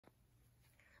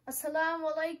আসসালামু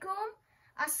আলাইকুম।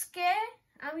 আজকে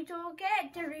আমি তোমাকে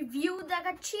একটা রিভিউ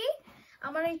দেখাচ্ছি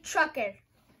আমার এই ট্রাকের।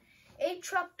 এই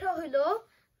ট্রাকটা হলো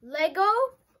Lego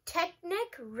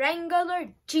Technic Wrangler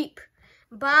Jeep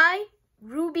by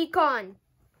Rubicon।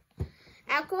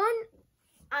 এখন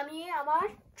আমি আমার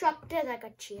ট্রাকটা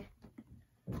দেখাচ্ছি।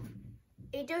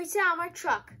 এটা হচ্ছে আমার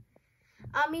ট্রাক।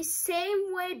 আমি সেম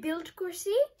ওয়ে বিল্ড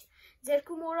করছি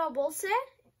যেরকম ওরা বলছে।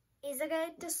 এই জায়গায়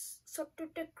একটা ছোট্ট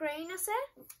একটা ক্রেন আছে,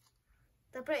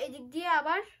 তারপরে এদিক দিয়ে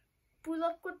আবার পুল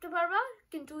আপ করতে পারবা,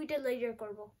 কিন্তু এটা লেজার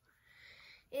করব।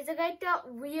 এই জায়গায় একটা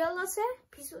হুইল আছে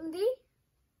পিছন দিয়ে,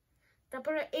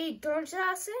 তারপরে এই দরজা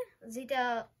আছে যেটা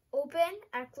ওপেন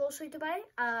আর ক্লোজ হইতে পারে।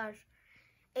 আর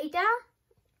এইটা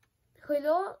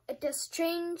হইলো একটা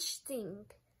স্ট্রেঞ্জ থিং,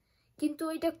 কিন্তু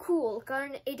এটা কুল,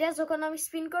 কারণ এটা যখন আমি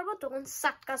স্পিন করব তখন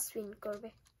চাক্কা স্পিন করবে।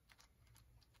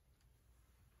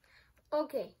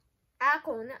 ওকে,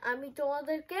 এখন আমি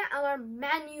তোমাদেরকে আমার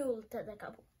ম্যানুয়ালটা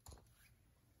দেখাবো।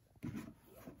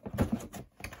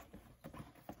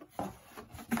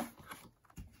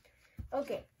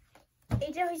 ওকে,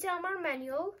 এটা হচ্ছে আমার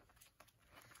ম্যানুয়াল,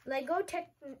 Lego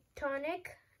Technic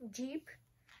Jeep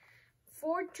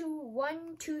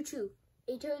 42122।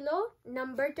 এটা হলো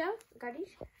নাম্বারটা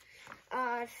গাড়ির।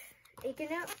 আর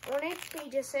এখানে অনেক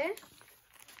পেজ আছে।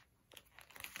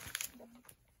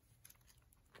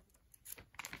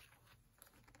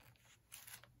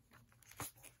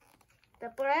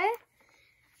 তারপরে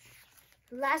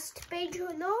লাস্ট পেজ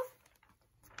হলো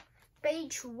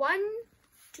পেজ 1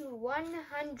 to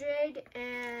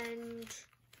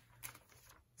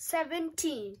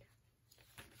 117।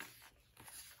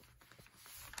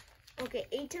 ওকে,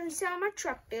 এইটা হচ্ছে আমার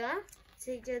ট্রাকটা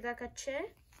যেটা দেখাচ্ছে।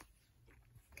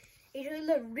 এটা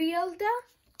হলো রিয়েলটা,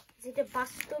 যেটা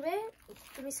বাস্তবে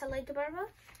তুমি চালাইতে পারবা।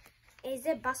 এই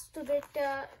যে বাস্তবে একটা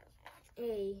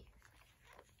এই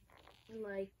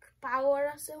লাইক পাওয়ার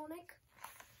আছে অনেক।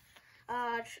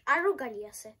 আর আরো গাড়ি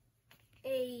আছে।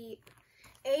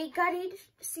 এই গাড়ির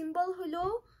সিম্বল হলো,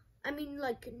 আই মিন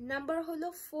লাইক নাম্বার হলো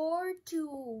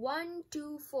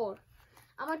 42124।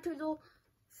 আমার হলো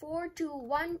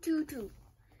 42122।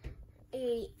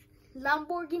 এই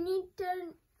ল্যাম্বরগিনিটার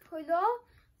হলো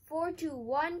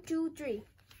 42123।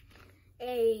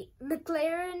 এই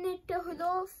ম্যাকলারেনেরটা হলো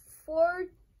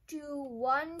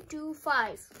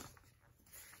 42125।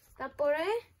 তারপরে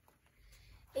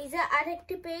এই যে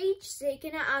আরেকটি পেজ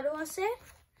যেখানে আরো আছে,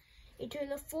 এটা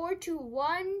হলো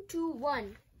 42121।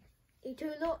 এটা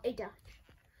হলো এটা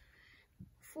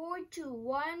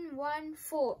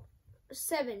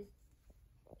 42117।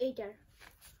 এইটার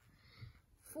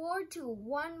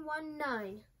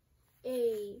 42119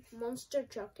 এই মনস্টার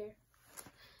ট্রাকের।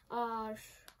 আর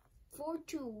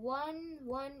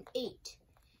 42118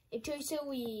 এটা হচ্ছে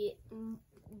ওই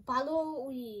ভালো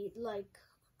ওই লাইক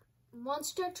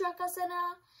মনস্টার ট্রাক আছে না,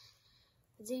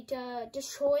 যেটা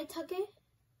শোয়ে থাকে।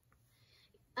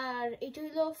 আর এটা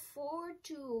হলো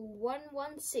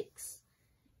 42116।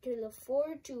 এটা হলো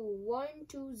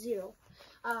 42120।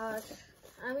 আর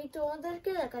আমি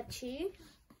তোমাদেরকে দেখাচ্ছি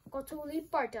কতগুলি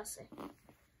পার্ট আছে।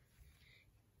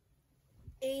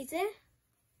 এই যে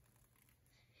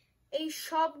এই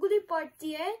সবগুলি পার্ট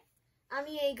দিয়ে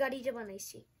আমি এই গাড়িটা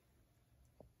বানাইছি,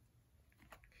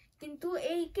 কিন্তু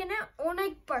এইখানে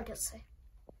অনেক পার্ট আছে,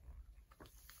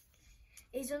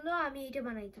 এই জন্য আমি এটা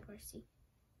বানাইতে পারছি।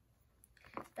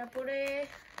 তারপরে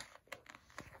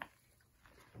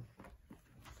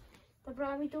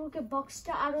আমি তোমাকে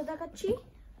বক্সটা আরো দেখাচ্ছি।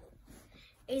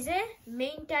 এই যে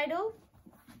মেইন টাইটেল,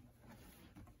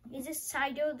 এই যে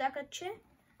সাইডেও দেখাচ্ছে,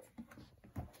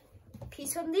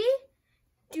 পিছন দিয়ে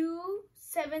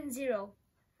 270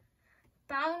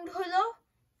 পাউন্ড হলো,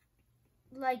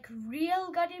 লাইক রিয়েল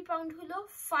গাড়ির পাউন্ড হলো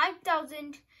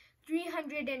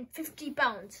 5350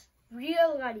 পাউন্ড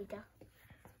রিয়েল গাড়িটা।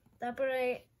 তারপরে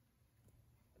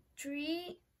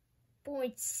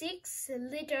 3.6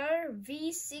 litre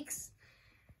V6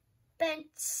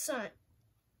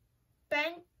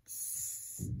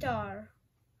 Pentastar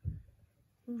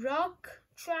rock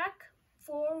track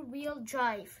 4-wheel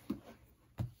drive।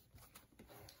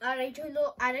 আর এটা হলো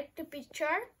আরেকটা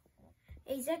পিকচার।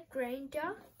 এই যে ক্রেনটা,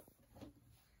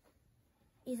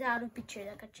 এই যে আরো পিকচার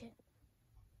দেখাচ্ছে।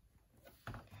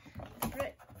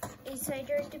 এই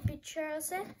সাইডের একটা পিকচার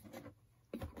আছে,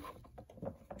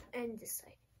 and this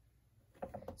side.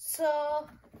 So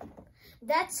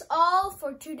that's all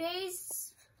for today's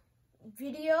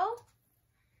video,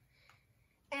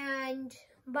 and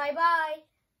bye bye.